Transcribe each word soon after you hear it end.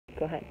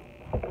Go ahead.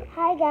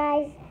 Hi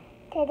guys,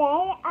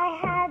 today I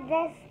have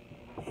this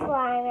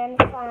slime and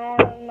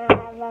slime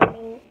of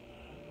me,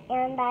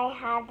 and I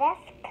have this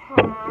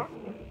cup,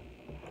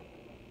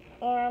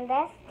 and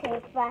this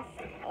toothbrush,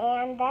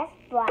 and this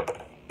brush.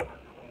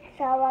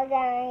 So we're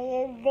going to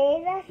use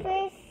these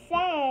three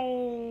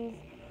things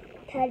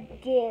to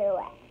do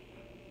it.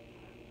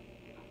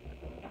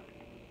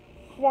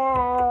 So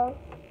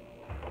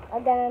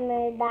we're going to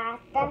move that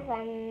stuff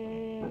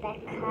in the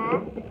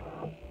cup.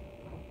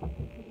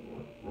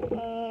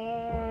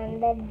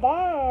 And then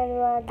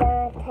we're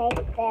going to take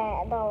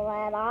the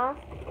lid off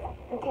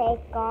and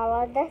take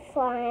all of the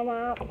slime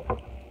out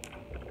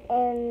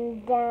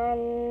and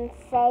then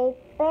shape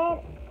it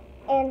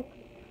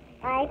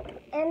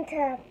into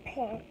a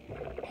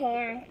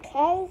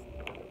pancake.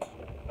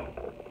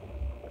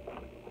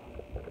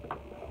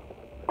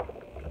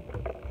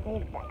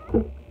 Leave that.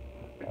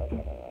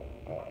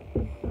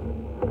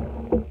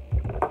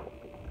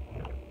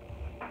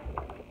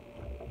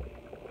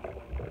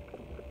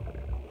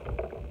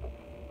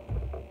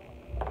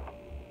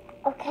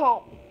 Okay,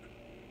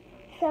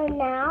 so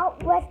now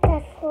with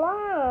the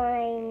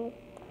slime,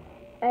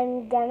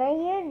 I'm gonna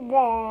use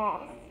this.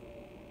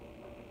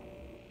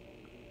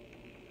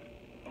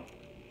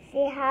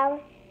 See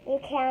how you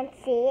can't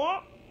see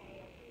it?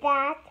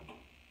 That's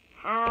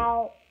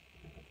how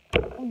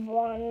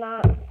we're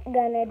not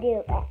gonna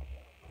do it.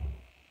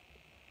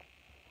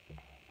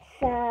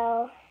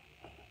 So,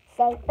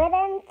 shape it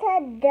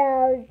into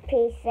those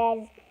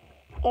pieces,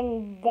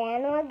 and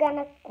then we're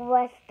gonna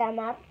squish them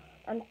up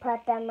and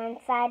put them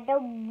inside the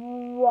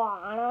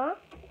water.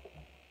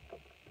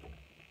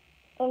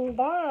 And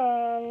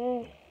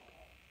then,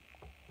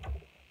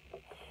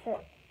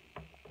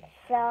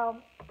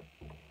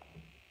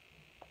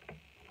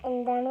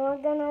 and then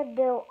we're gonna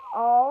do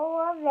all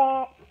of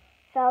it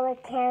so we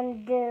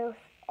can do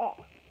it.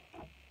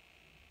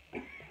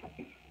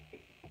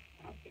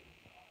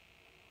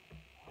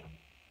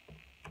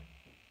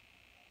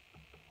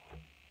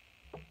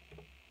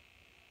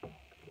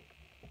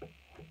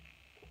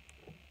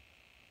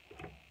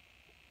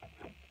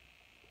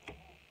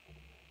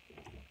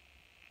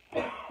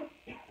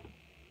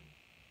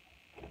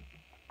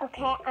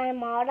 Okay,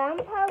 I'm all done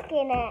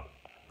poking it.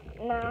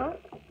 Now,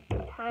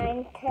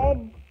 time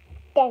to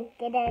dunk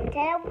it into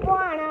the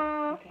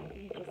water. Okay,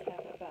 you just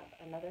have about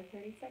another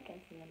 30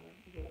 seconds and then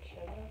you would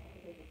shut it up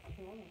because it's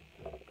too long.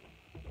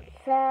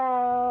 So,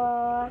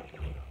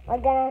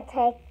 we're going to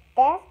take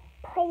this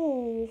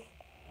piece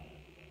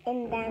and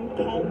then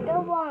take the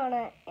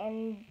water and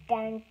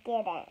dunk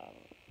it in.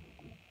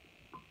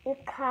 You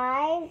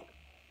guys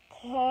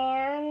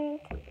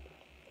can't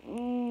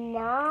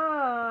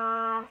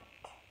not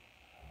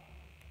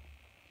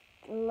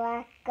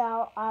let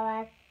go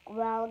or it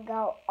will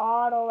go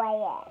all the way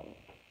in.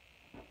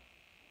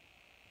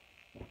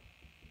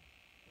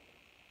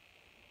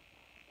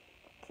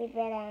 Keep it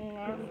in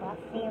there for a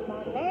few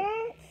more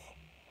minutes,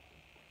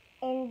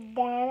 and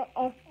then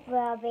it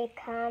will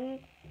become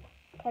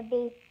to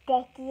be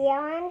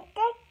stickier and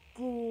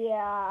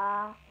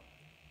stickier.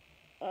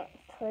 And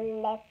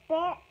flip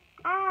it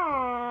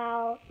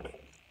out.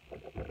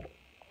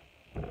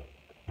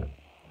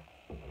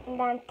 And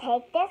then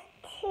take this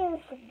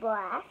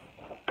toothbrush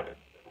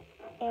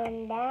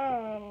and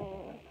then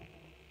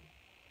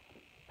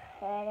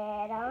put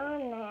it on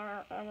there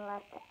and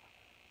let the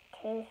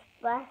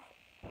toothbrush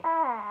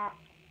up.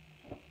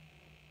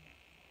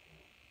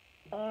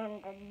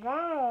 And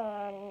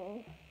then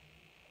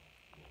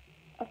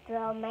it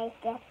will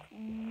make it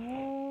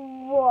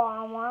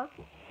warmer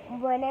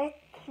when it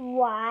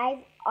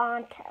dries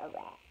onto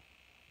it.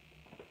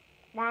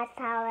 That's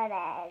how it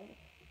is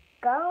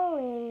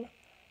going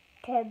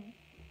to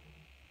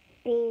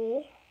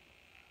be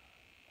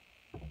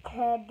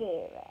to do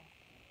it.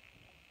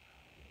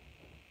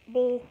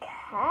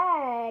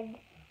 Because,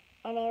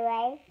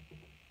 anyway,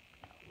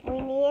 we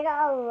need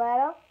a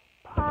little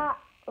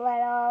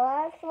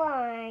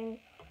slime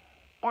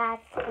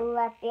that's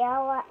flippy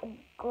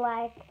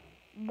like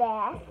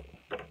this.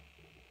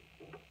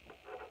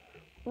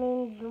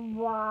 Means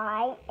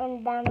Y,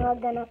 and then we're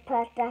gonna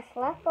put the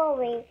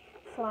slippery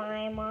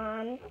slime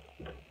on.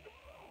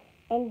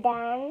 And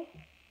then,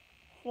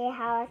 see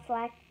how it's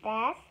like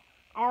this?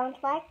 I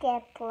don't like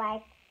it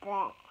like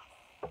this.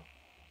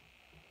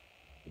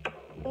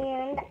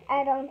 And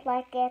I don't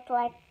like it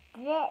like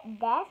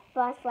this,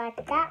 but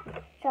like that.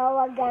 So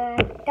we're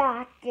gonna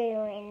start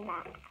doing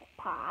that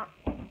part.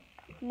 How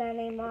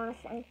many more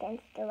sentences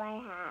do I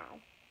have?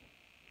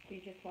 Do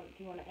you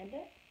want to end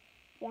it?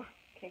 Yeah.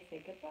 Okay, say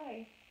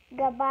goodbye.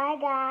 Goodbye,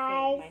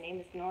 guys. Say, my name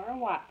is Nora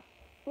Watt.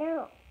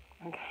 No.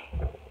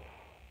 Okay.